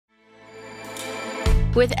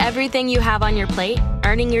With everything you have on your plate,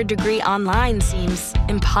 earning your degree online seems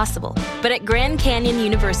impossible. But at Grand Canyon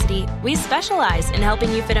University, we specialize in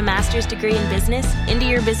helping you fit a master's degree in business into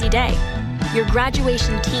your busy day. Your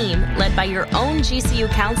graduation team, led by your own GCU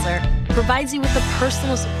counselor, provides you with the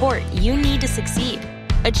personal support you need to succeed.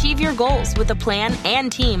 Achieve your goals with a plan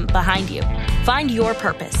and team behind you. Find your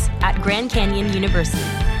purpose at Grand Canyon University.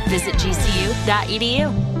 Visit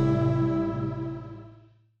gcu.edu.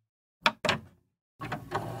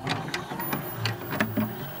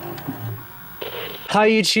 Hi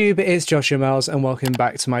YouTube, it's Joshua Miles and welcome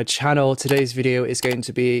back to my channel. Today's video is going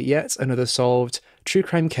to be yet another solved true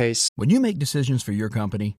crime case. When you make decisions for your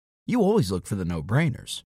company, you always look for the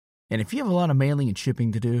no-brainers. And if you have a lot of mailing and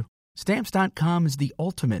shipping to do, Stamps.com is the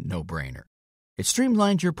ultimate no-brainer. It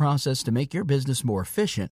streamlines your process to make your business more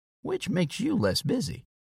efficient, which makes you less busy.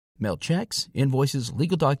 Mail checks, invoices,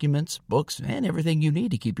 legal documents, books, and everything you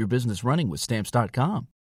need to keep your business running with Stamps.com.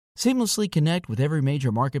 Seamlessly connect with every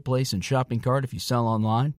major marketplace and shopping cart if you sell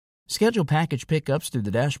online. Schedule package pickups through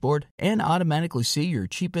the dashboard and automatically see your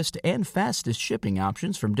cheapest and fastest shipping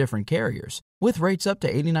options from different carriers, with rates up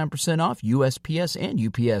to 89% off USPS and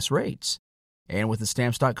UPS rates. And with the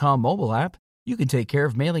Stamps.com mobile app, you can take care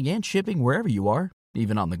of mailing and shipping wherever you are,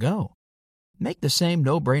 even on the go. Make the same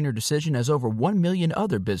no-brainer decision as over 1 million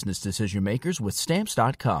other business decision makers with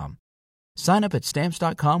Stamps.com. Sign up at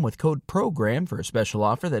Stamps.com with code PROGRAM for a special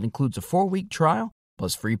offer that includes a 4-week trial,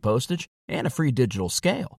 plus free postage and a free digital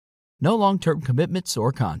scale. No long-term commitments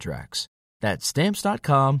or contracts. That's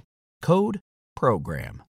Stamps.com, code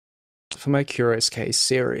PROGRAM. For my Curious Case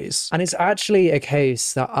series. And it's actually a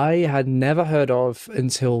case that I had never heard of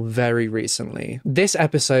until very recently. This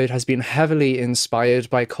episode has been heavily inspired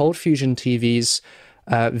by Cold Fusion TV's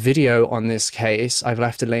video on this case. I've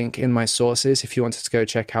left a link in my sources if you wanted to go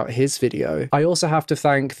check out his video. I also have to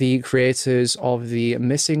thank the creators of the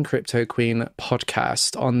Missing Crypto Queen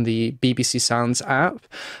podcast on the BBC Sounds app,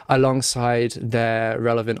 alongside their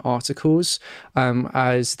relevant articles,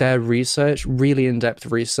 as their research, really in-depth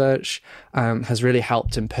research, has really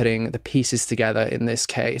helped in putting the pieces together in this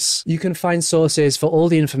case. You can find sources for all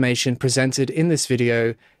the information presented in this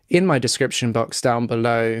video in my description box down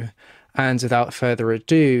below. And without further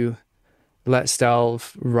ado, let's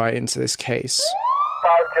delve right into this case.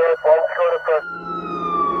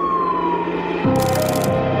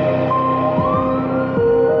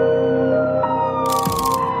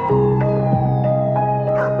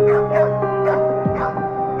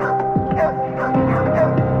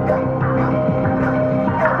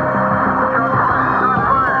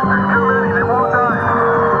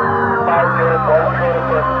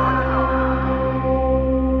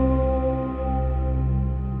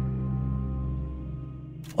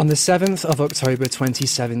 On the 7th of October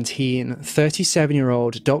 2017,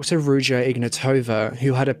 37-year-old Dr. Ruja Ignatova,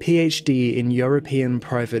 who had a PhD in European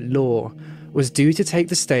private law, was due to take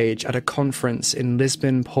the stage at a conference in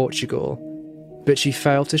Lisbon, Portugal, but she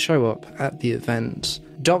failed to show up at the event.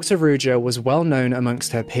 Dr. Ruja was well known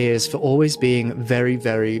amongst her peers for always being very,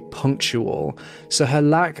 very punctual, so her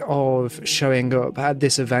lack of showing up at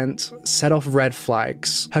this event set off red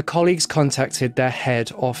flags. Her colleagues contacted their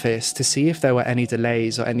head office to see if there were any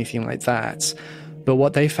delays or anything like that, but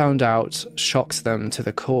what they found out shocked them to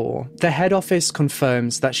the core. The head office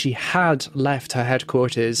confirms that she had left her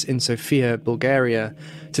headquarters in Sofia, Bulgaria,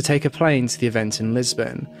 to take a plane to the event in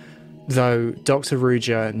Lisbon, though Dr.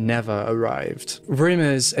 Ruja never arrived.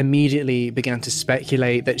 Rumours immediately began to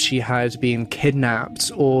speculate that she had been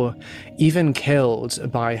kidnapped or even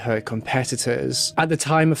killed by her competitors. At the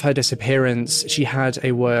time of her disappearance, she had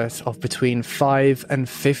a worth of between 5 and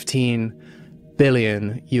 15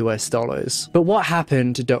 billion US dollars. But what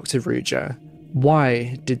happened to Dr. Ruja?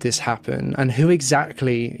 Why did this happen, and who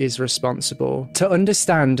exactly is responsible? To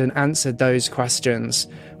understand and answer those questions,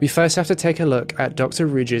 we first have to take a look at Dr.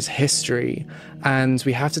 Ruja's history, and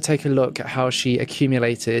we have to take a look at how she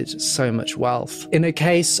accumulated so much wealth. In a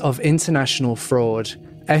case of international fraud,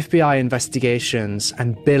 FBI investigations,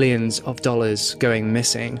 and billions of dollars going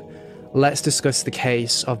missing, let's discuss the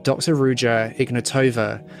case of Dr. Ruja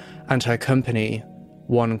Ignatova and her company,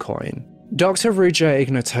 OneCoin. Dr. Ruja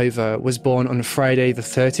Ignatova was born on Friday the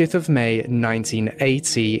 30th of May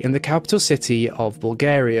 1980 in the capital city of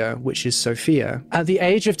Bulgaria, which is Sofia. At the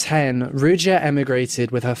age of 10, Ruja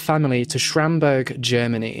emigrated with her family to Schramberg,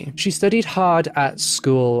 Germany. She studied hard at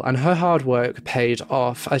school and her hard work paid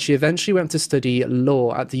off as she eventually went to study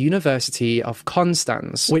law at the University of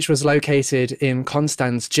Konstanz, which was located in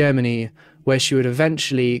Konstanz, Germany, where she would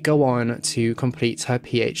eventually go on to complete her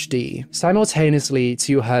PhD. Simultaneously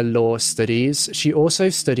to her law studies, she also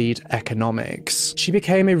studied economics. She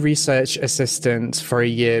became a research assistant for a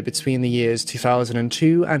year between the years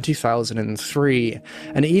 2002 and 2003,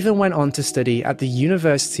 and even went on to study at the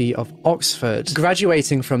University of Oxford,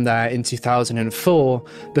 graduating from there in 2004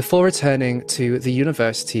 before returning to the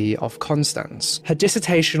University of Constance. Her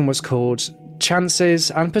dissertation was called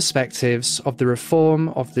Chances and Perspectives of the Reform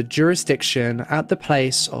of the Jurisdiction at the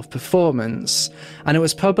Place of Performance, and it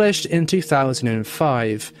was published in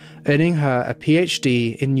 2005, earning her a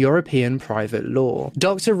PhD in European private law.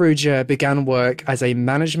 Dr. Ruja began work as a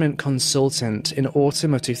management consultant in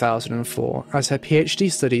autumn of 2004 as her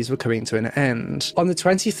PhD studies were coming to an end. On the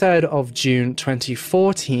 23rd of June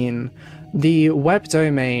 2014, the web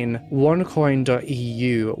domain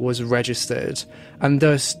onecoin.eu was registered, and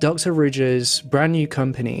thus Dr. Ruja's brand new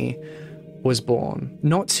company was born.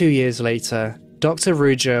 Not 2 years later, Dr.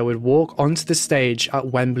 Ruja would walk onto the stage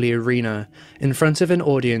at Wembley Arena in front of an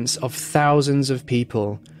audience of thousands of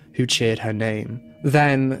people who cheered her name.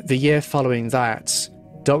 Then, the year following that,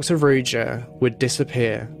 Dr. Ruja would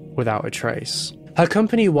disappear without a trace. Her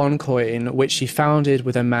company OneCoin, which she founded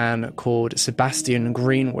with a man called Sebastian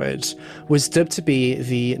Greenwood, was dubbed to be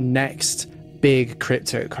the next big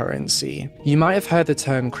cryptocurrency. You might have heard the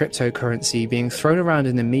term cryptocurrency being thrown around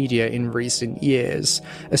in the media in recent years,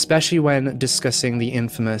 especially when discussing the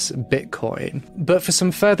infamous Bitcoin. But for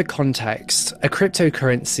some further context, a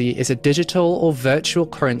cryptocurrency is a digital or virtual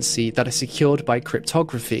currency that is secured by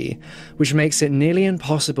cryptography, which makes it nearly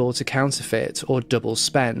impossible to counterfeit or double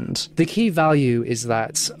spend. The key value is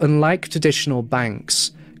that, unlike traditional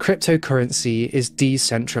banks, cryptocurrency is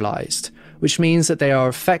decentralized, which means that they are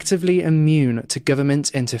effectively immune to government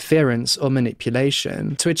interference or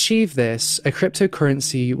manipulation. To achieve this, a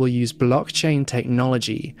cryptocurrency will use blockchain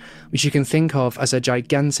technology, which you can think of as a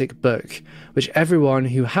gigantic book, which everyone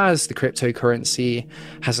who has the cryptocurrency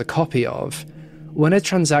has a copy of. When a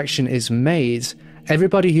transaction is made,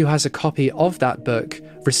 everybody who has a copy of that book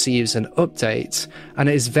receives an update, and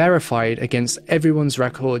it is verified against everyone's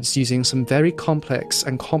records using some very complex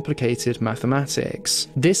and complicated mathematics.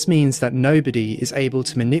 This means that nobody is able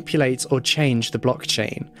to manipulate or change the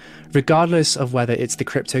blockchain, regardless of whether it's the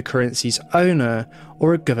cryptocurrency's owner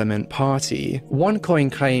or a government party.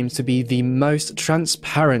 OneCoin claims to be the most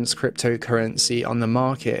transparent cryptocurrency on the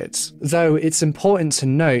market, though it's important to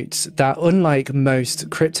note that unlike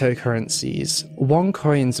most cryptocurrencies,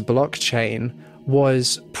 OneCoin's blockchain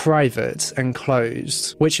was private and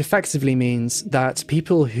closed, which effectively means that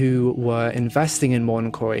people who were investing in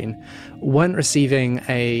OneCoin weren't receiving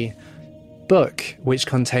a book which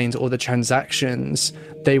contained all the transactions.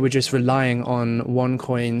 They were just relying on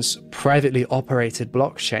OneCoin's privately operated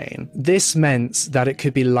blockchain. This meant that it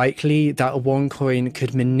could be likely that OneCoin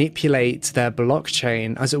could manipulate their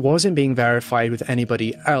blockchain as it wasn't being verified with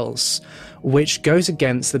anybody else, which goes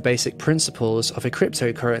against the basic principles of a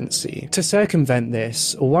cryptocurrency. To circumvent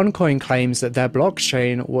this, OneCoin claims that their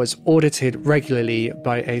blockchain was audited regularly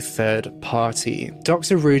by a third party.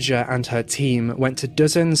 Dr. Ruja and her team went to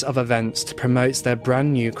dozens of events to promote their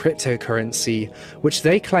brand new cryptocurrency, which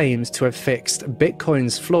they claimed to have fixed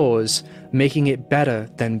Bitcoin's flaws, making it better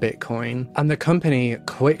than Bitcoin. And the company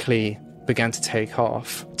quickly began to take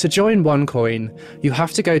off. To join OneCoin, you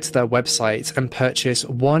have to go to their website and purchase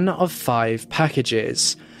one of 5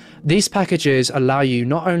 packages. These packages allow you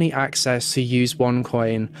not only access to use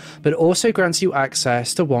OneCoin, but also grants you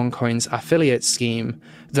access to OneCoin's affiliate scheme,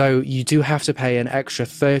 though you do have to pay an extra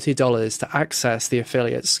 $30 to access the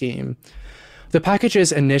affiliate scheme. The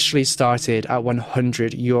packages initially started at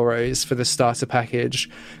 €100 for the starter package,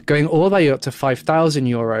 going all the way up to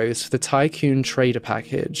 €5,000 for the Tycoon Trader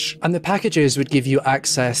package. And the packages would give you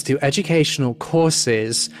access to educational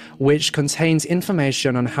courses, which contains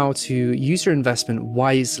information on how to use your investment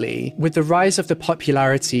wisely. With the rise of the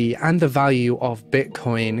popularity and the value of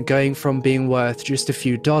Bitcoin going from being worth just a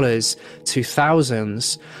few dollars to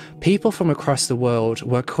thousands, people from across the world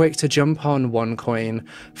were quick to jump on OneCoin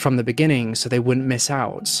from the beginning so they wouldn't miss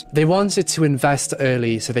out. They wanted to invest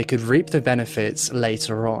early so they could reap the benefits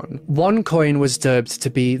later on. OneCoin was dubbed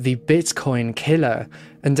to be the Bitcoin killer,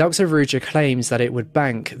 and Dr. Ruja claims that it would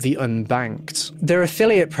bank the unbanked. Their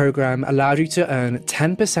affiliate program allowed you to earn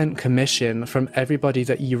 10% commission from everybody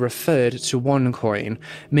that you referred to OneCoin,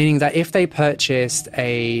 meaning that if they purchased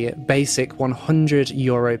a basic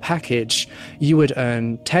 €100 package, you would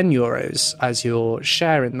earn €10 as your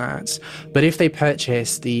share in that. But if they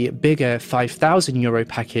purchased the bigger €5,000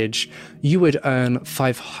 package, you would earn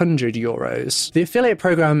 €500. The affiliate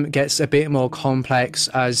program gets a bit more complex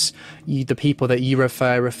as the people that you refer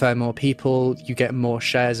refer more people, you get more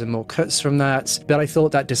shares and more cuts from that. But I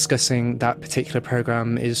thought that discussing that particular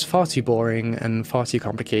program is far too boring and far too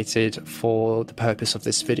complicated for the purpose of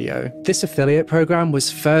this video. This affiliate program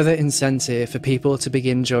was further incentive for people to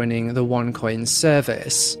begin joining the OneCoin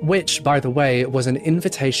service, which, by the way, was an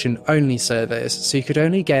invitation-only service, so you could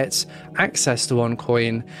only get access to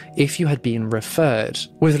OneCoin if you had been referred.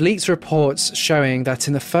 With leaked reports showing that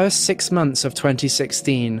in the first 6 months of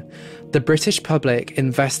 2016, the British public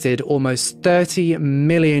invested almost 30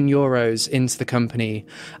 million euros into the company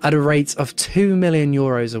at a rate of 2 million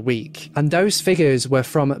euros a week. And those figures were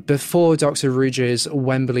from before Dr. Ruja's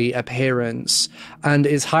Wembley appearance, and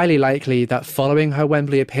it's highly likely that following her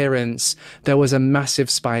Wembley appearance, there was a massive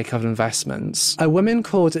spike of investments. A woman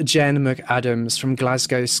called Jen McAdams from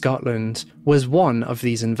Glasgow, Scotland, was one of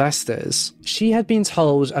these investors. She had been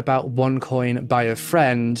told about OneCoin by a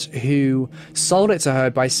friend who sold it to her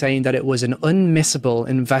by saying that it was an unmissable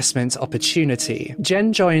investment opportunity.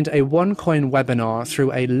 Jen joined a OneCoin webinar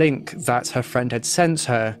through a link that her friend had sent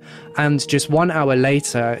her, and just 1 hour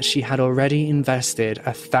later, she had already invested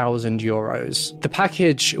 1,000 euros. The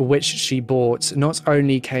package which she bought not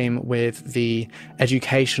only came with the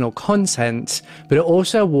educational content, but it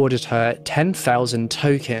also awarded her 10,000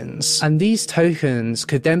 tokens. And these tokens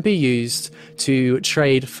could then be used to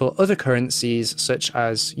trade for other currencies such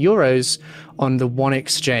as euros on the One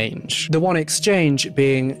Exchange. The One Exchange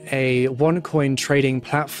being a OneCoin trading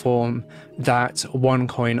platform that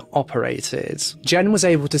OneCoin operated. Jen was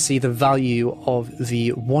able to see the value of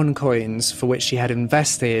the OneCoins for which she had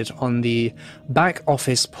invested on the back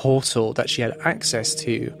office portal that she had access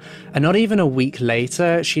to, and not even a week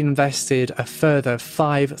later, she invested a further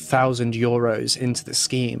 5,000 euros into the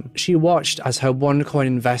scheme. She watched as her OneCoin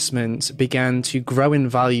investment began to grow in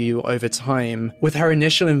value over time, with her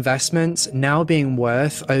initial investment now being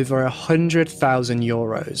worth over 100,000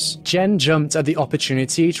 euros. Jen jumped at the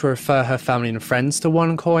opportunity to refer her family and friends to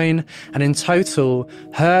OneCoin, and in total,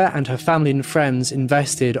 her and her family and friends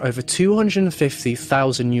invested over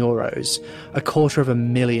 250,000 euros,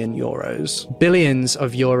 250,000 euros. Billions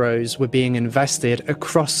of euros were being invested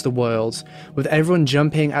across the world, with everyone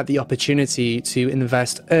jumping at the opportunity to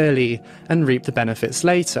invest early and reap the benefits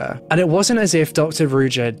later. And it wasn't as if Dr.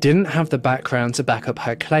 Ruja didn't have the background to back up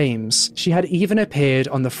her claims. She had even appeared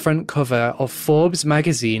on the front cover of Forbes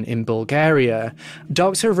magazine in Bulgaria.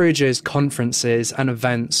 Dr. Ruja's conferences and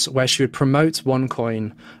events where she would promote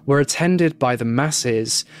OneCoin were attended by the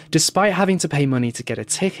masses, despite having to pay money to get a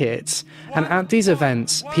ticket. And at these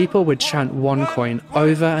events, people would chant OneCoin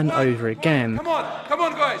over and over again. Come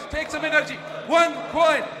on guys, take some energy. One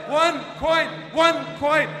coin, one coin, one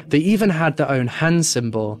coin. They even had their own hand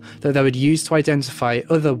symbol that they would use to identify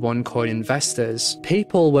other OneCoin investors.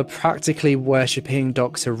 People were practically worshipping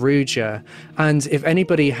Dr. Ruja, and if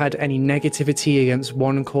anybody had any negativity against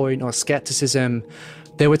OneCoin or skepticism,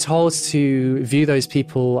 they were told to view those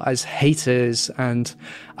people as haters and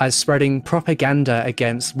as spreading propaganda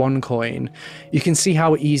against OneCoin. You can see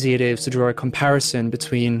how easy it is to draw a comparison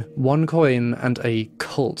between OneCoin and a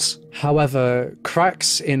cult. However,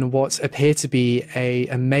 cracks in what appear to be an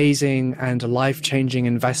amazing and life-changing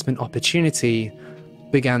investment opportunity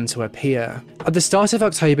began to appear. At the start of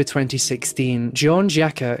October 2016, John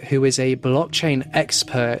Giacca, who is a blockchain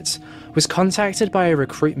expert, was contacted by a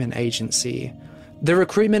recruitment agency. The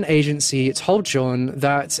recruitment agency told John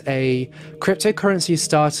that a cryptocurrency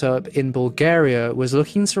startup in Bulgaria was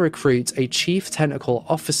looking to recruit a chief technical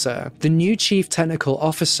officer. The new chief technical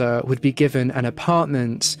officer would be given an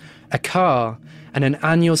apartment, a car, and an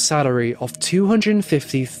annual salary of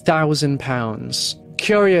 £250,000.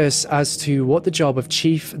 Curious as to what the job of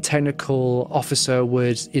chief technical officer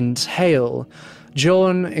would entail,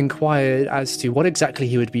 John inquired as to what exactly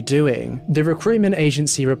he would be doing. The recruitment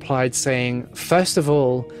agency replied saying, first of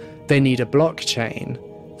all, they need a blockchain.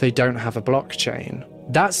 They don't have a blockchain.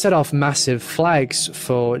 That set off massive flags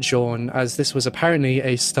for John, as this was apparently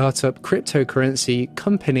a startup cryptocurrency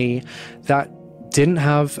company that didn't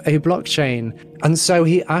have a blockchain. And so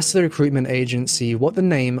he asked the recruitment agency what the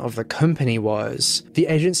name of the company was. The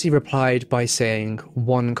agency replied by saying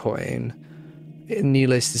OneCoin.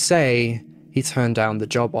 Needless to say, he turned down the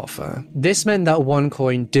job offer. This meant that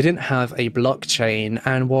OneCoin didn't have a blockchain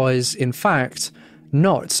and was, in fact,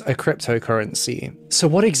 not a cryptocurrency. So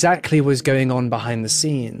what exactly was going on behind the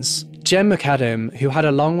scenes? Jen McAdam, who had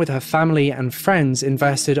along with her family and friends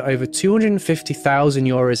invested over 250,000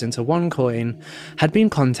 euros into OneCoin, had been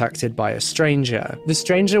contacted by a stranger. The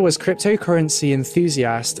stranger was cryptocurrency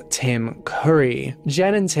enthusiast Tim Curry.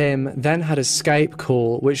 Jen and Tim then had a Skype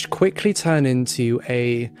call which quickly turned into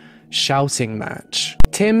a shouting match.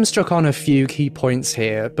 Tim struck on a few key points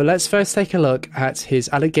here, but let's first take a look at his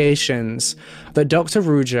allegations that Dr.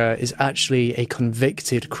 Ruja is actually a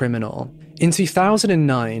convicted criminal. In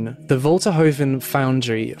 2009, the Volterhoven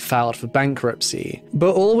foundry filed for bankruptcy,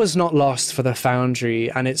 but all was not lost for the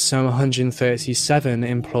foundry and its some 137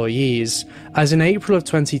 employees, as in April of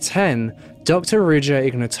 2010, Dr.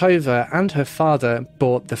 Ruja Ignatova and her father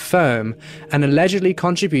bought the firm and allegedly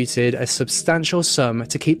contributed a substantial sum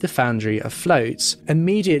to keep the foundry afloat.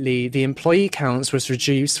 Immediately, the employee count was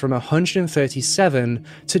reduced from 137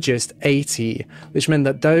 to just 80, which meant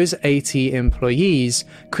that those 80 employees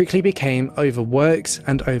quickly became overworked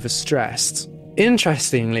and overstressed.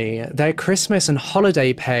 Interestingly, their Christmas and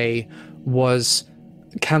holiday pay was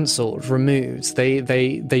cancelled, removed. They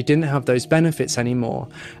didn't have those benefits anymore,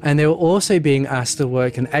 and they were also being asked to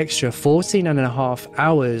work an extra 14.5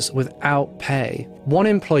 hours without pay. One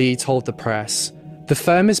employee told the press, "The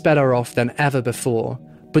firm is better off than ever before,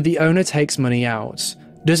 but the owner takes money out,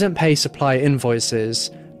 doesn't pay supply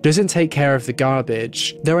invoices, doesn't take care of the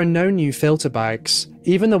garbage. There are no new filter bags,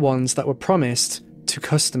 even the ones that were promised to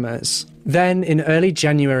customers." Then, in early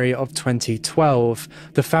January of 2012,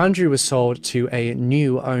 the foundry was sold to a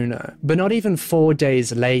new owner. But not even 4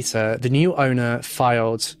 days later, the new owner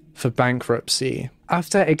filed for bankruptcy.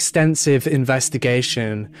 After extensive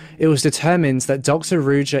investigation, it was determined that Dr.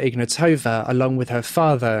 Ruja Ignatova, along with her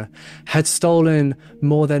father, had stolen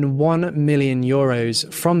more than €1 million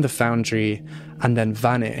from the foundry and then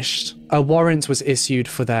vanished. A warrant was issued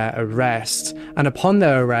for their arrest, and upon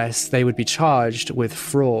their arrest, they would be charged with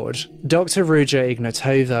fraud. Dr. Ruja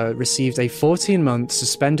Ignatova received a 14-month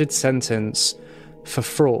suspended sentence for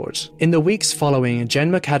fraud. In the weeks following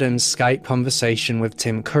Jen McAdams' Skype conversation with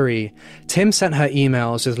Tim Curry, Tim sent her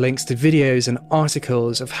emails with links to videos and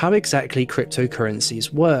articles of how exactly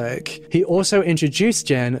cryptocurrencies work. He also introduced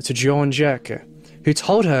Jen to John Jerker, who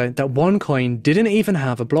told her that OneCoin didn't even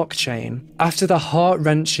have a blockchain. After the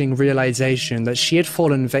heart-wrenching realization that she had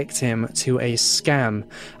fallen victim to a scam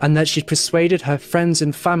and that she'd persuaded her friends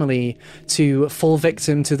and family to fall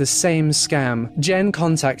victim to the same scam, Jen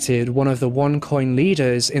contacted one of the OneCoin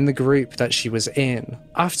leaders in the group that she was in.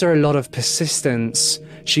 After a lot of persistence,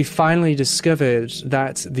 she finally discovered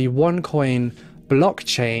that the OneCoin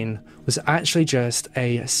blockchain was actually just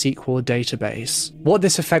a SQL database. What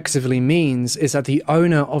this effectively means is that the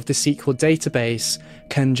owner of the SQL database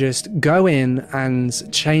can just go in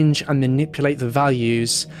and change and manipulate the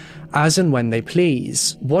values as and when they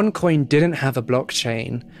please. OneCoin didn't have a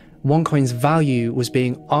blockchain. OneCoin's value was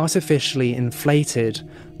being artificially inflated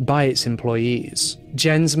by its employees.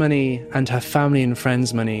 Jen's money and her family and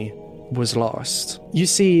friends' money was lost. You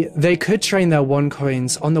see, they could train their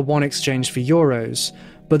OneCoins on the One Exchange for euros,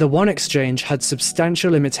 but the One Exchange had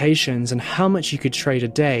substantial limitations on how much you could trade a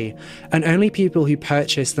day, and only people who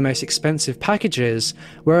purchased the most expensive packages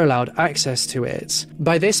were allowed access to it.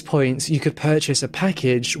 By this point, you could purchase a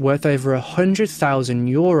package worth over 100,000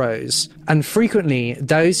 euros, and frequently,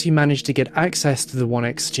 those who managed to get access to the One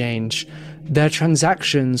Exchange, their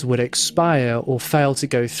transactions would expire or fail to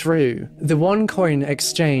go through. The OneCoin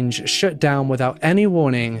exchange shut down without any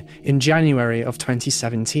warning in January of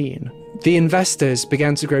 2017. The investors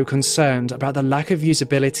began to grow concerned about the lack of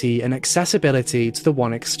usability and accessibility to the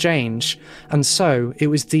One Exchange, and so it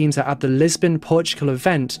was deemed that at the Lisbon, Portugal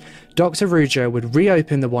event, Dr. Ruja would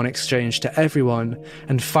reopen the One Exchange to everyone,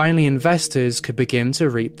 and finally investors could begin to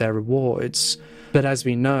reap their rewards. But as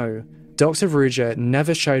we know, Dr. Ruja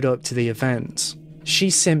never showed up to the event.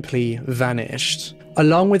 She simply vanished,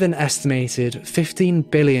 along with an estimated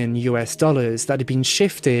 $15 billion that had been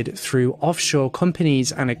shifted through offshore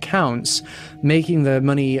companies and accounts, making the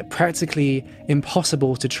money practically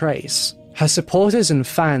impossible to trace. Her supporters and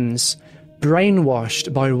fans,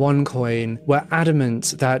 brainwashed by OneCoin, were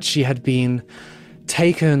adamant that she had been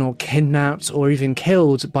taken or kidnapped or even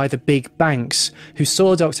killed by the big banks who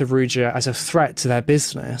saw Dr. Ruja as a threat to their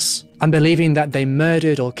business, and believing that they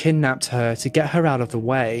murdered or kidnapped her to get her out of the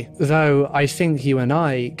way, though I think you and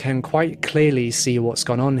I can quite clearly see what's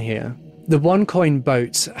gone on here. The OneCoin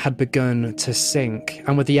boat had begun to sink,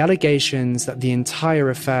 and with the allegations that the entire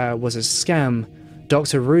affair was a scam,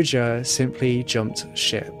 Dr. Ruja simply jumped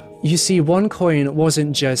ship. You see, OneCoin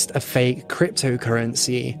wasn't just a fake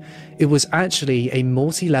cryptocurrency, it was actually a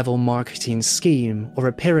multi-level marketing scheme or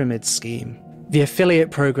a pyramid scheme. The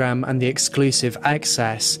affiliate program and the exclusive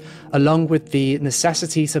access, along with the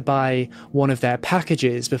necessity to buy one of their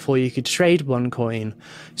packages before you could trade OneCoin,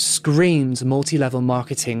 screamed multi-level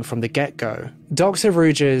marketing from the get-go. Dr.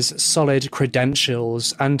 Ruja's solid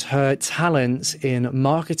credentials and her talent in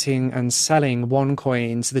marketing and selling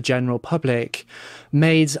OneCoin to the general public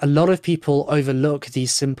made a lot of people overlook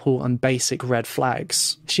these simple and basic red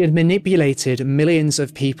flags. She had manipulated millions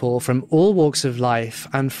of people from all walks of life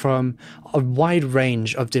and from a wide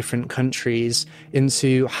range of different countries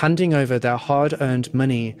into handing over their hard-earned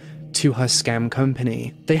money to her scam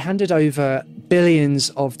company. They handed over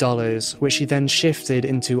billions of dollars, which she then shifted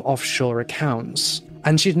into offshore accounts.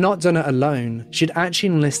 And she'd not done it alone. She'd actually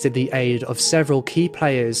enlisted the aid of several key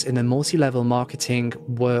players in the multi-level marketing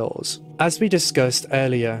world. As we discussed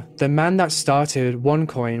earlier, the man that started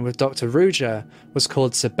OneCoin with Dr. Ruja was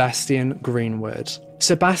called Sebastian Greenwood.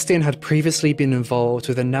 Sebastian had previously been involved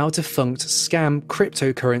with a now-defunct scam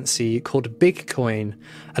cryptocurrency called Bitcoin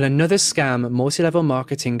and another scam multi-level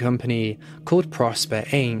marketing company called Prosper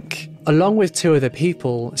Inc. Along with two other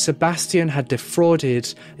people, Sebastian had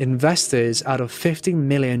defrauded investors out of $50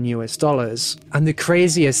 million US. And the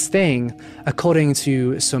craziest thing, according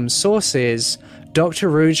to some sources, Dr.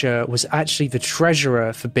 Ruja was actually the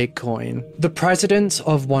treasurer for Bitcoin. The president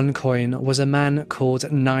of OneCoin was a man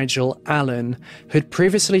called Nigel Allen, who had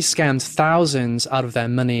previously scammed thousands out of their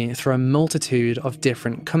money through a multitude of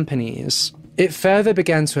different companies. It further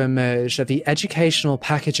began to emerge that the educational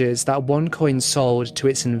packages that OneCoin sold to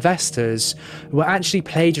its investors were actually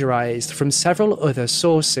plagiarized from several other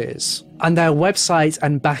sources, and their website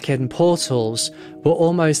and back-end portals were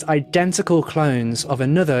almost identical clones of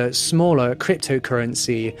another, smaller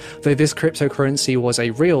cryptocurrency, though this cryptocurrency was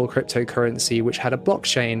a real cryptocurrency which had a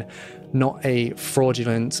blockchain, not a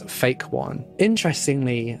fraudulent fake one.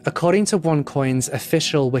 Interestingly, according to OneCoin's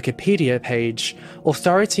official Wikipedia page,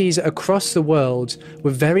 authorities across the world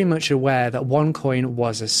were very much aware that OneCoin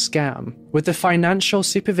was a scam, with the Financial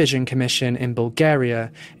Supervision Commission in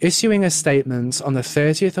Bulgaria issuing a statement on the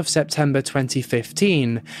 30th of September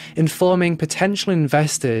 2015 informing potential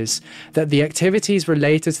investors that the activities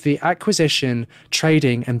related to the acquisition,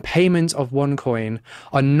 trading and payment of OneCoin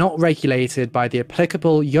are not regulated by the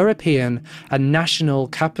applicable European and national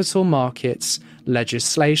capital markets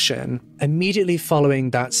legislation. Immediately following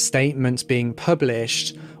that statement being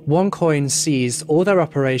published, OneCoin seized all their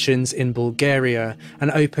operations in Bulgaria and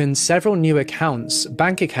opened several new accounts,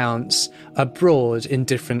 bank accounts, abroad in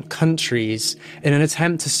different countries in an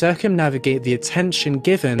attempt to circumnavigate the attention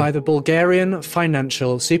given by the Bulgarian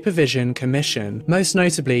Financial Supervision Commission. Most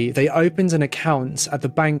notably, they opened an account at the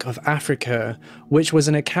Bank of Africa, which was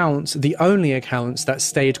the only account that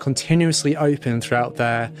stayed continuously open throughout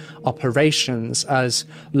their operations, as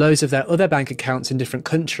loads of their other bank accounts in different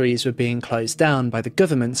countries were being closed down by the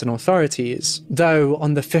government and authorities. Though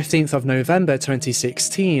on the 15th of November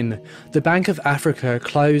 2016, the Bank of Africa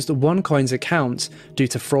closed OneCoin's account due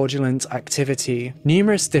to fraudulent activity.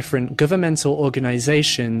 Numerous different governmental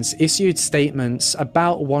organizations issued statements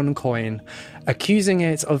about OneCoin, accusing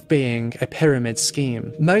it of being a pyramid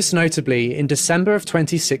scheme. Most notably, in December of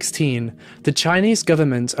 2016, the Chinese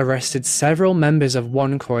government arrested several members of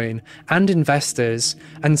OneCoin and investors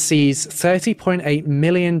and seized $30.8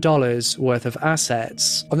 million worth of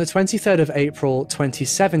assets. On the 23rd of April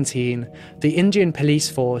 2017, the Indian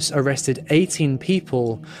police force arrested 18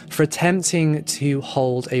 people for attempting to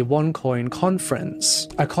hold a OneCoin conference,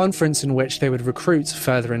 a conference in which they would recruit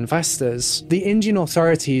further investors. The Indian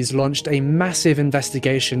authorities launched a massive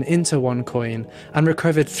investigation into OneCoin and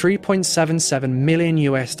recovered $3.77 million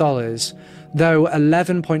US, though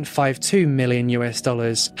 $11.52 million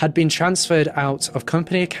US had been transferred out of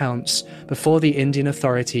company accounts before the Indian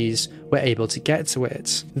authorities were able to get to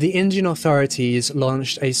it. The Indian authorities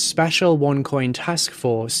launched a special OneCoin task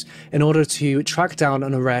force in order to track down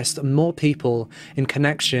and arrest more people in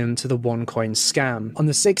connection to the OneCoin scam. On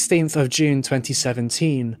the 16th of June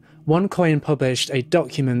 2017, OneCoin published a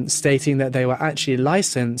document stating that they were actually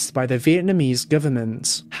licensed by the Vietnamese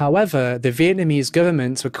government. However, the Vietnamese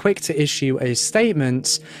government were quick to issue a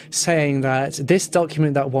statement saying that this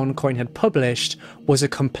document that OneCoin had published was a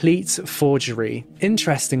complete forgery.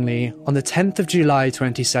 Interestingly, on the 10th of July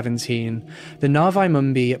 2017, the Navi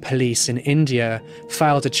Mumbai police in India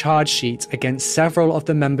filed a charge sheet against several of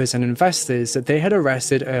the members and investors that they had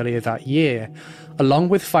arrested earlier that year, along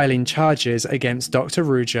with filing charges against Dr.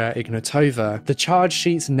 Ruja Ignatova. The charge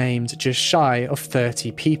sheet named just shy of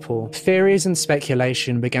 30 people. Theories and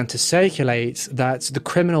speculation began to circulate that the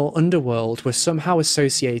criminal underworld was somehow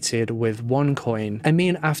associated with OneCoin. I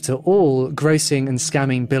mean, after all, grossing and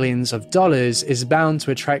scamming billions of dollars is bound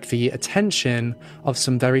to attract the attention of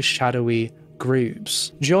some very shadowy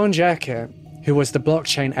groups. John Jerker, who was the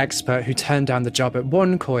blockchain expert who turned down the job at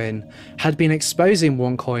OneCoin, had been exposing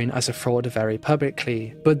OneCoin as a fraud very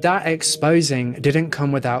publicly. But that exposing didn't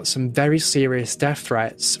come without some very serious death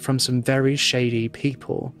threats from some very shady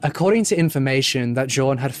people. According to information that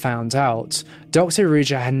John had found out, Dr.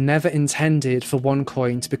 Ruja had never intended for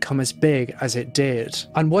OneCoin to become as big as it did.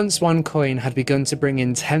 And once OneCoin had begun to bring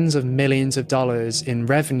in tens of millions of dollars in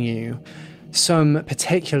revenue, some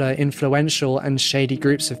particular influential and shady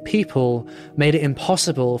groups of people made it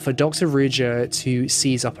impossible for Dr. Ruja to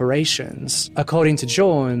cease operations. According to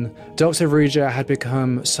John, Dr. Ruja had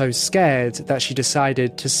become so scared that she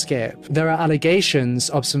decided to skip. There are allegations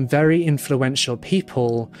of some very influential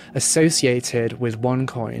people associated with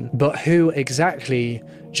OneCoin, but who exactly,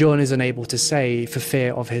 John is unable to say for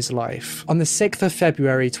fear of his life. On the 6th of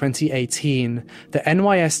February 2018, the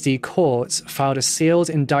NYSD court filed a sealed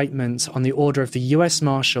indictment on the order of the US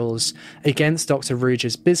Marshals against Dr.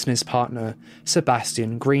 Ruja's business partner,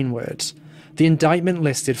 Sebastian Greenwood. The indictment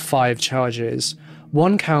listed 5 charges: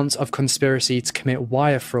 1 count of conspiracy to commit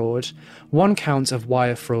wire fraud, 1 count of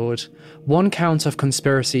wire fraud, 1 count of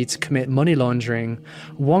conspiracy to commit money laundering,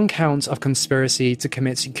 1 count of conspiracy to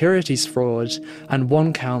commit securities fraud, and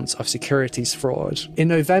 1 count of securities fraud. In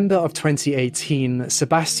November of 2018,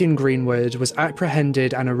 Sebastian Greenwood was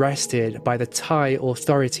apprehended and arrested by the Thai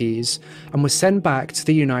authorities and was sent back to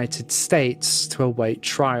the United States to await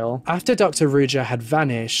trial. After Dr. Ruja had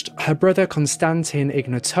vanished, her brother Konstantin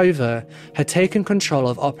Ignatova had taken control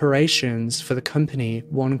of operations for the company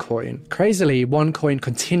OneCoin. Crazily, OneCoin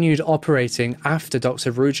continued operating after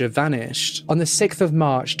Dr. Ruja vanished. On the 6th of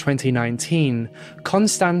March 2019,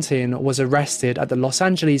 Konstantin was arrested at the Los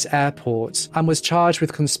Angeles airport and was charged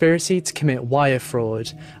with conspiracy to commit wire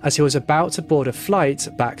fraud as he was about to board a flight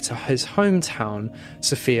back to his hometown,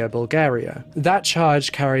 Sofia, Bulgaria. That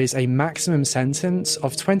charge carries a maximum sentence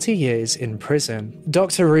of 20 years in prison.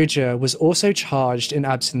 Dr. Ruja was also charged in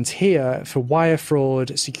absentia for wire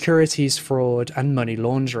fraud, securities fraud, and money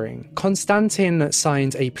laundering. Konstantin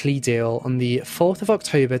signed a plea deal on the 4th of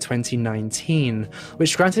October 2019,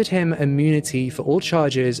 which granted him immunity for all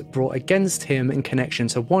charges brought against him in connection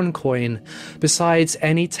to OneCoin, besides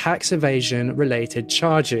any tax evasion-related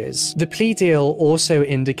charges. The plea deal also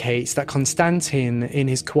indicates that Konstantin, in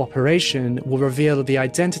his cooperation, will reveal the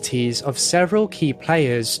identities of several key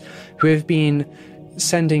players who have been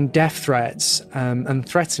sending death threats and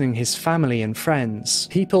threatening his family and friends,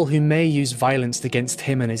 people who may use violence against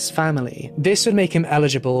him and his family. This would make him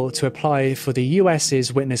eligible to apply for the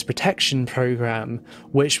US's Witness Protection Program,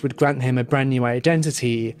 which would grant him a brand new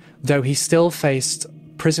identity, though he still faced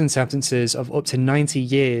prison sentences of up to 90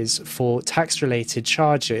 years for tax-related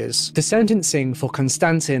charges. The sentencing for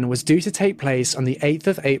Konstantin was due to take place on the 8th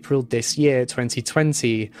of April this year,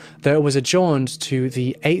 2020, though it was adjourned to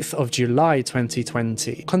the 8th of July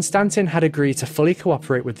 2020. Konstantin had agreed to fully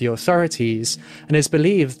cooperate with the authorities, and is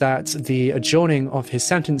believed that the adjourning of his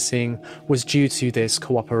sentencing was due to this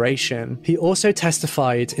cooperation. He also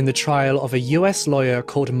testified in the trial of a US lawyer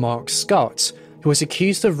called Mark Scott, who was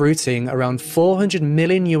accused of rooting around $400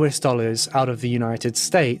 million out of the United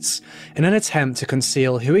States in an attempt to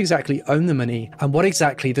conceal who exactly owned the money and what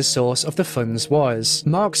exactly the source of the funds was.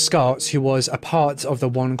 Mark Scott, who was a part of the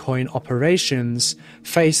OneCoin operations,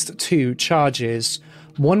 faced 2 charges: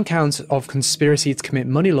 1 count of conspiracy to commit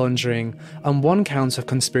money laundering and 1 count of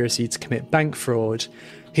conspiracy to commit bank fraud.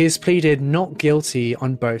 He has pleaded not guilty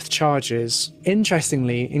on both charges.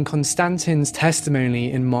 Interestingly, in Konstantin's testimony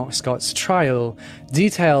in Mark Scott's trial,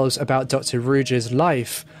 details about Dr. Ruja's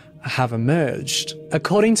life have emerged.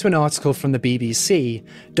 According to an article from the BBC,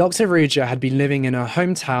 Dr. Ruja had been living in her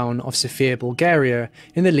hometown of Sofia, Bulgaria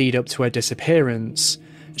in the lead up to her disappearance.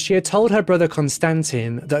 She had told her brother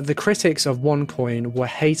Konstantin that the critics of OneCoin were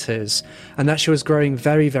haters and that she was growing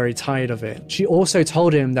very, very tired of it. She also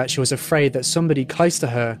told him that she was afraid that somebody close to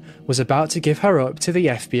her was about to give her up to the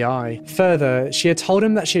FBI. Further, she had told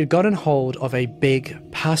him that she had gotten hold of a big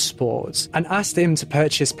passport and asked him to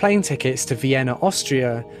purchase plane tickets to Vienna,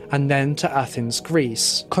 Austria, and then to Athens,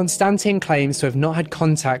 Greece. Konstantin claims to have not had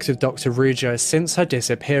contact with Dr. Ruja since her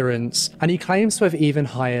disappearance, and he claims to have even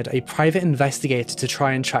hired a private investigator to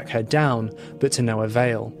try and and track her down, but to no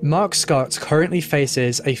avail. Mark Scott currently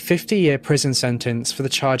faces a 50-year prison sentence for the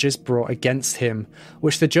charges brought against him,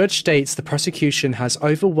 which the judge states the prosecution has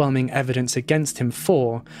overwhelming evidence against him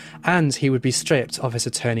for, and he would be stripped of his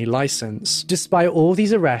attorney license. Despite all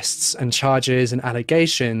these arrests and charges and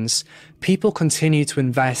allegations, people continue to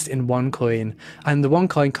invest in OneCoin, and the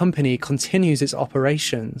OneCoin company continues its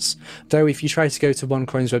operations. Though if you try to go to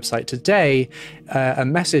OneCoin's website today, a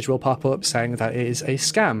message will pop up saying that it is a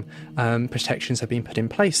scam. Protections have been put in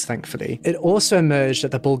place, thankfully. It also emerged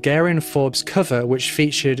that the Bulgarian Forbes cover, which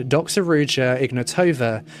featured Dr. Ruja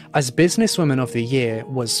Ignatova as Businesswoman of the Year,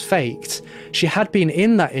 was faked. She had been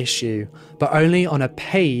in that issue, but only on a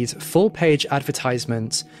paid, full-page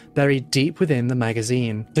advertisement buried deep within the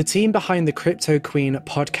magazine. The team behind the Crypto Queen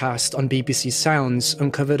podcast on BBC Sounds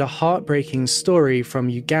uncovered a heartbreaking story from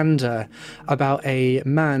Uganda about a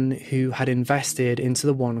man who had invested into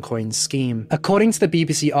the OneCoin scheme. According to the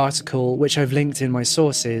BBC article, which I've linked in my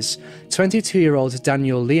sources, 22-year-old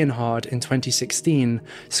Daniel Leonhard in 2016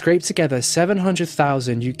 scraped together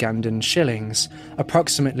 700,000 Ugandan shillings,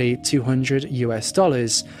 approximately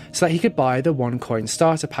 $200, so that he could buy the OneCoin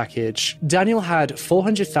starter package. Daniel had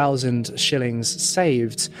 400,000 shillings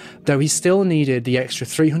saved, though he still needed the extra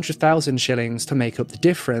 300,000 shillings to make up the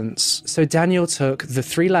difference. So Daniel took the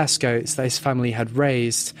 3 last goats that his family had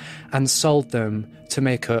raised and sold them to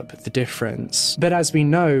make up the difference. But as we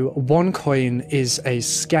know, OneCoin is a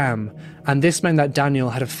scam, and this meant that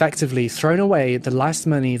Daniel had effectively thrown away the last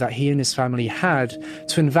money that he and his family had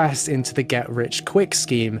to invest into the get-rich-quick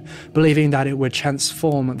scheme, believing that it would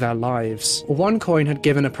transform their lives. OneCoin had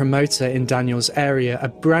given a promoter in Daniel's area a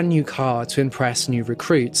brand new car to impress new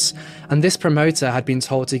recruits, and this promoter had been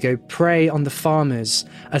told to go prey on the farmers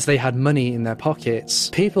as they had money in their pockets.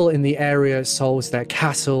 People in the area sold their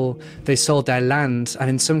cattle, they sold their land,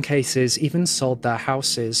 and in some cases even sold their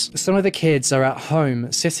houses. Some of the kids are at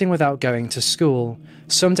home, sitting without going to school.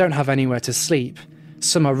 Some don't have anywhere to sleep.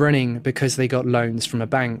 Some are running because they got loans from a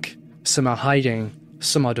bank. Some are hiding.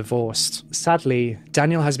 Some are divorced. Sadly,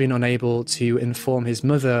 Daniel has been unable to inform his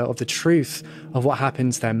mother of the truth of what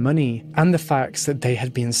happened to their money and the facts that they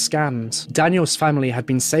had been scammed. Daniel's family had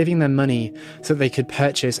been saving their money so that they could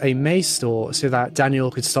purchase a maize store so that Daniel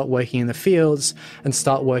could start working in the fields and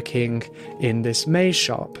start working in this maize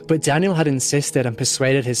shop. But Daniel had insisted and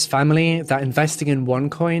persuaded his family that investing in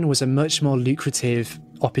OneCoin was a much more lucrative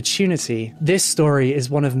opportunity. This story is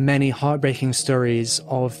one of many heartbreaking stories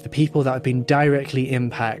of the people that have been directly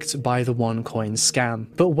impacted by the OneCoin scam.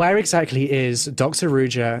 But where exactly is Dr.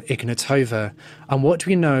 Ruja Ignatova, and what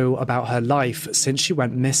do we know about her life since she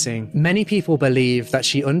went missing? Many people believe that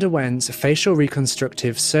she underwent facial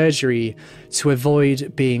reconstructive surgery to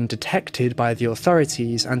avoid being detected by the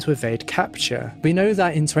authorities and to evade capture. We know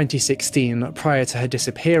that in 2016, prior to her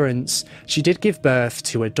disappearance, she did give birth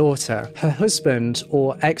to a daughter. Her husband,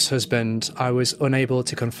 or ex-husband, I was unable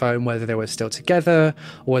to confirm whether they were still together,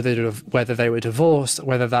 or whether they were divorced,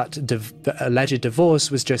 whether that alleged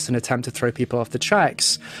divorce was just an attempt to throw people off the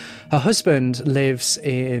tracks. Her husband lives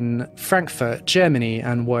in Frankfurt, Germany,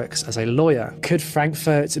 and works as a lawyer. Could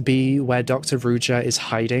Frankfurt be where Dr. Ruja is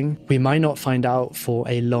hiding? We might not find out for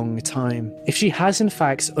a long time. If she has in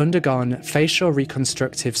fact undergone facial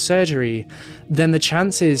reconstructive surgery, then the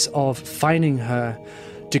chances of finding her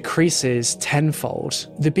decreases tenfold.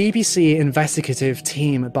 The BBC investigative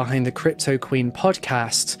team behind the Crypto Queen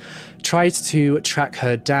podcast tried to track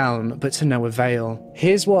her down, but to no avail.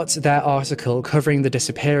 Here's what their article covering the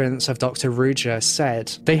disappearance of Dr. Ruja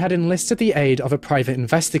said. They had enlisted the aid of a private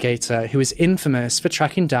investigator who is infamous for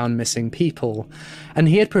tracking down missing people, and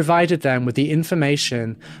he had provided them with the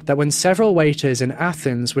information that when several waiters in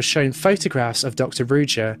Athens were shown photographs of Dr.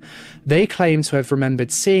 Ruja, they claimed to have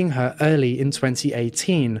remembered seeing her early in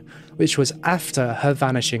 2018, which was after her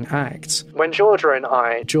vanishing act. When Georgia and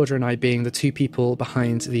I being the two people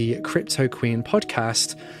behind the Crypto Queen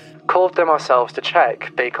podcast, called them ourselves to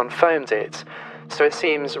check, they confirmed it. So it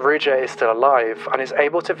seems Ruja is still alive and is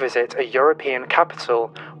able to visit a European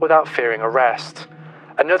capital without fearing arrest.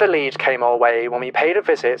 Another lead came our way when we paid a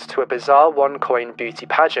visit to a bizarre OneCoin beauty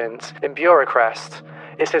pageant in Bucharest.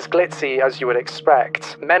 It's as glitzy as you would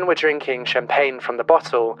expect. Men were drinking champagne from the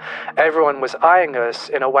bottle. Everyone was eyeing us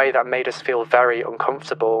in a way that made us feel very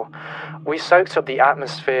uncomfortable. We soaked up the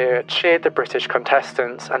atmosphere, cheered the British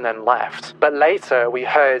contestants, and then left. But later we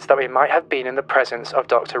heard that we might have been in the presence of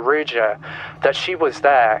Dr. Ruja, that she was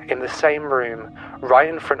there in the same room, right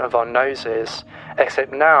in front of our noses,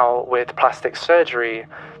 except now with plastic surgery,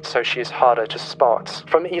 so she is harder to spot.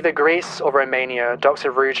 From either Greece or Romania,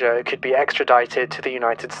 Dr. Ruja could be extradited to the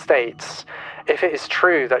United States. If it is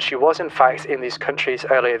true that she was in fact in these countries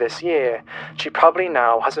earlier this year, she probably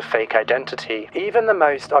now has a fake identity. Even the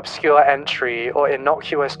most obscure entry or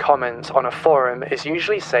innocuous comment on a forum is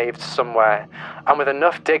usually saved somewhere, and with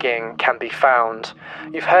enough digging can be found.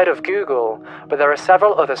 You've heard of Google, but there are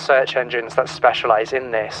several other search engines that specialize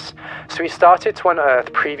in this. So we started to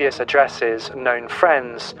unearth previous addresses, known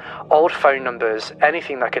friends, old phone numbers,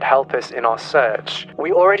 anything that could help us in our search.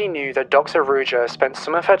 We already knew that Dr. Ruja spent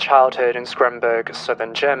some of her childhood in Schremberg,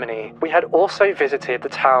 southern Germany. We had also visited the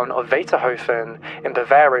town of Weiterhofen in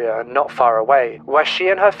Bavaria, not far away, where she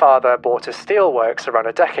and her father bought a steelworks around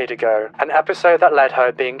a decade ago, an episode that led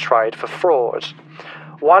her being tried for fraud.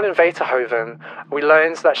 While in Weiterhofen, we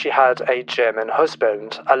learned that she had a German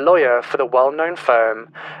husband, a lawyer for the well-known firm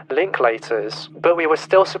Linklaters, but we were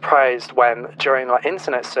still surprised when, during our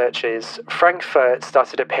internet searches, Frankfurt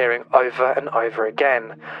started appearing over and over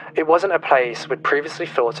again. It wasn't a place we'd previously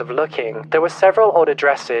thought of looking. There were several old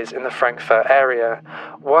addresses in the Frankfurt area,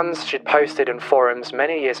 ones she'd posted in forums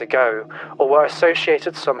many years ago, or were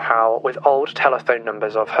associated somehow with old telephone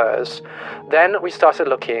numbers of hers. Then we started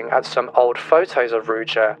looking at some old photos of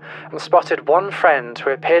Ruja and spotted one friend who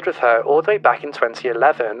appeared with her all the way back in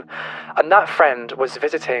 2011, and that friend was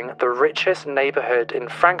visiting the richest neighborhood in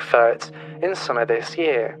Frankfurt in summer this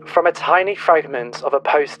year. From a tiny fragment of a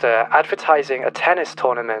poster advertising a tennis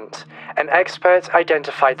tournament, an expert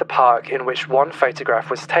identified the park in which one photograph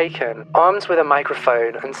was taken. Armed with a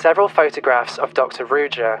microphone and several photographs of Dr.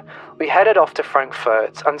 Ruja, we headed off to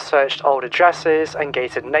Frankfurt and searched old addresses and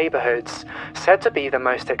gated neighborhoods said to be the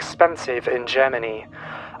most expensive in Germany.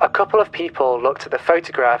 A couple of people looked at the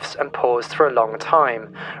photographs and paused for a long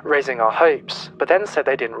time, raising our hopes, but then said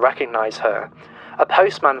they didn't recognize her. A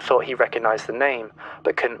postman thought he recognized the name,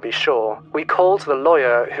 but couldn't be sure. We called the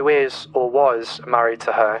lawyer who is, or was, married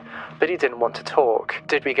to her, but he didn't want to talk.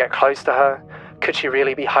 Did we get close to her? Could she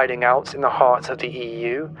really be hiding out in the heart of the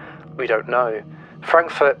EU? We don't know.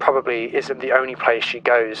 Frankfurt probably isn't the only place she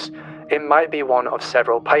goes. It might be one of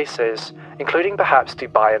several places, including perhaps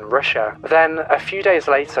Dubai and Russia. Then, a few days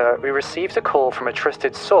later, we received a call from a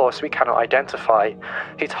trusted source we cannot identify.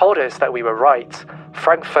 He told us that we were right.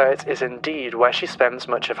 Frankfurt is indeed where she spends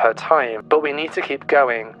much of her time, but we need to keep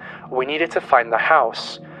going. We needed to find the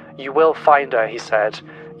house. You will find her, he said.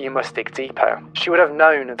 You must dig deeper. She would have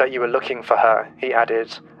known that you were looking for her, he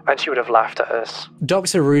added, and she would have laughed at us.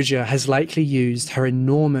 Dr. Ruja has likely used her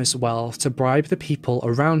enormous wealth to bribe the people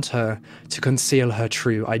around her to conceal her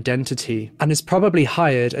true identity, and has probably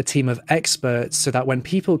hired a team of experts so that when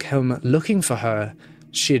people come looking for her,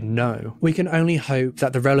 she'd know. We can only hope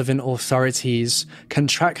that the relevant authorities can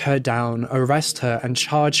track her down, arrest her, and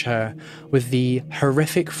charge her with the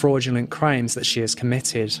horrific fraudulent crimes that she has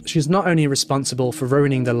committed. She's not only responsible for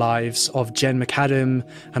ruining the lives of Jen McAdam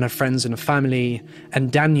and her friends and family,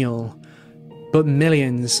 and Daniel, but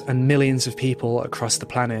millions and millions of people across the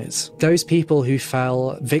planet. Those people who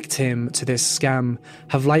fell victim to this scam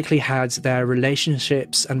have likely had their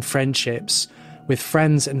relationships and friendships with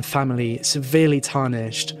friends and family severely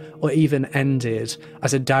tarnished or even ended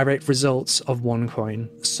as a direct result of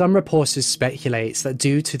OneCoin. Some reporters speculate that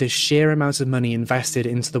due to the sheer amount of money invested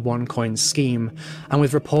into the OneCoin scheme, and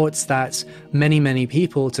with reports that many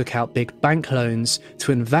people took out big bank loans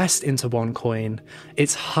to invest into OneCoin,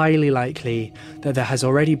 it's highly likely that there has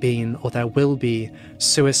already been or there will be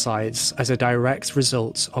suicides as a direct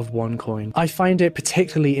result of OneCoin. I find it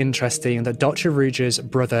particularly interesting that Dr. Ruja's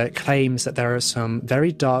brother claims that there are some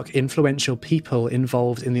very dark, influential people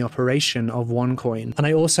involved in the operation of OneCoin, and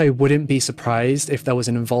I also wouldn't be surprised if there was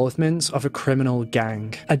an involvement of a criminal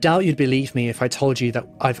gang. I doubt you'd believe me if I told you that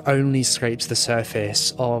I've only scraped the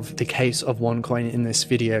surface of the case of OneCoin in this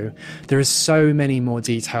video. There is so many more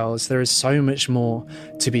details, there is so much more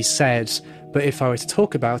to be said, but if I were to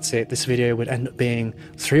talk about it, this video would end up being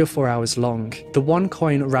 3 or 4 hours long. The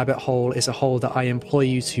OneCoin rabbit hole is a hole that I implore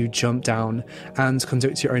you to jump down and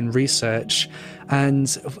conduct your own research.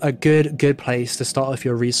 And a good place to start off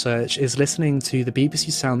your research is listening to the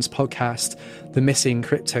BBC Sounds podcast, The Missing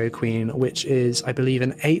Crypto Queen, which is, I believe,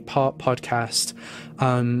 an 8-part podcast,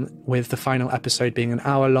 with the final episode being an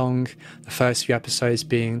hour long, the first few episodes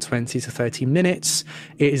being 20 to 30 minutes.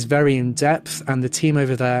 It is very in-depth, and the team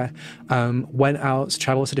over there went out,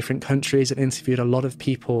 traveled to different countries and interviewed a lot of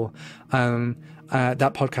people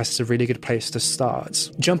that podcast is a really good place to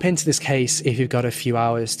start. Jump into this case if you've got a few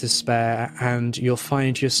hours to spare, and you'll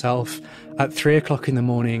find yourself at 3 o'clock in the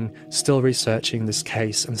morning still researching this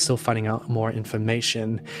case and still finding out more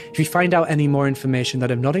information. If you find out any more information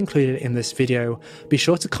that I've not included in this video, be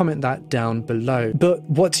sure to comment that down below. But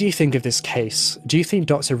what do you think of this case? Do you think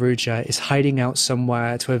Dr. Ruja is hiding out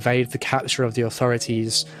somewhere to evade the capture of the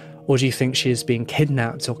authorities? Or do you think she is being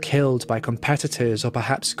kidnapped or killed by competitors or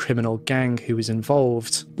perhaps a criminal gang who is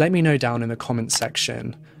involved? Let me know down in the comment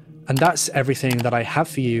section. And that's everything that I have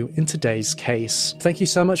for you in today's case. Thank you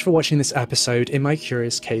so much for watching this episode in my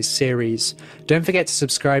Curious Case series. Don't forget to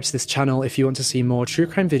subscribe to this channel if you want to see more true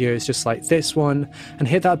crime videos just like this one, and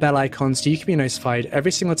hit that bell icon so you can be notified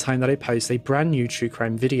every single time that I post a brand new true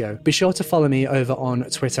crime video. Be sure to follow me over on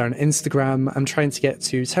Twitter and Instagram. I'm trying to get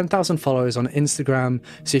to 10,000 followers on Instagram,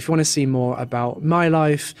 so if you want to see more about my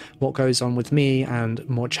life, what goes on with me, and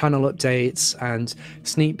more channel updates and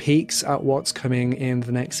sneak peeks at what's coming in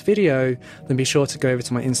the next video, then be sure to go over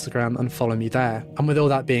to my Instagram and follow me there. And with all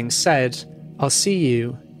that being said, I'll see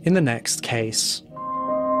you in the next case.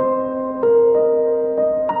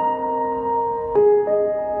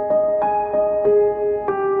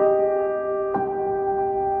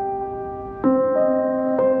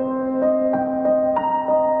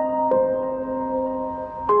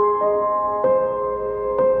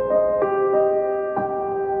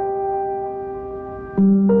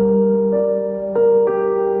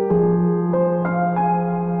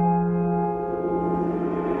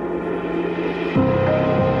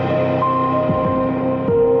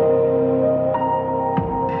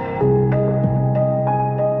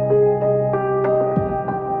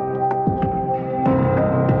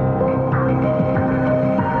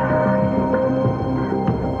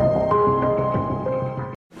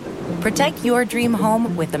 Protect your dream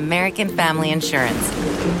home with American Family Insurance.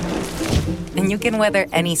 And you can weather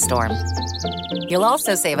any storm. You'll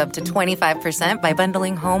also save up to 25% by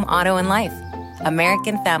bundling home, auto, and life.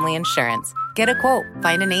 American Family Insurance. Get a quote.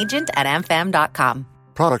 Find an agent at amfam.com.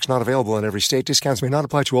 Products not available in every state. Discounts may not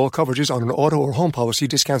apply to all coverages on an auto or home policy.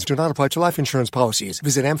 Discounts do not apply to life insurance policies.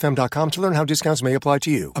 Visit amfam.com to learn how discounts may apply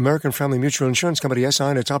to you. American Family Mutual Insurance Company, SI,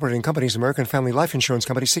 and its operating companies, American Family Life Insurance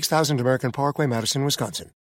Company, 6000 American Parkway, Madison, Wisconsin.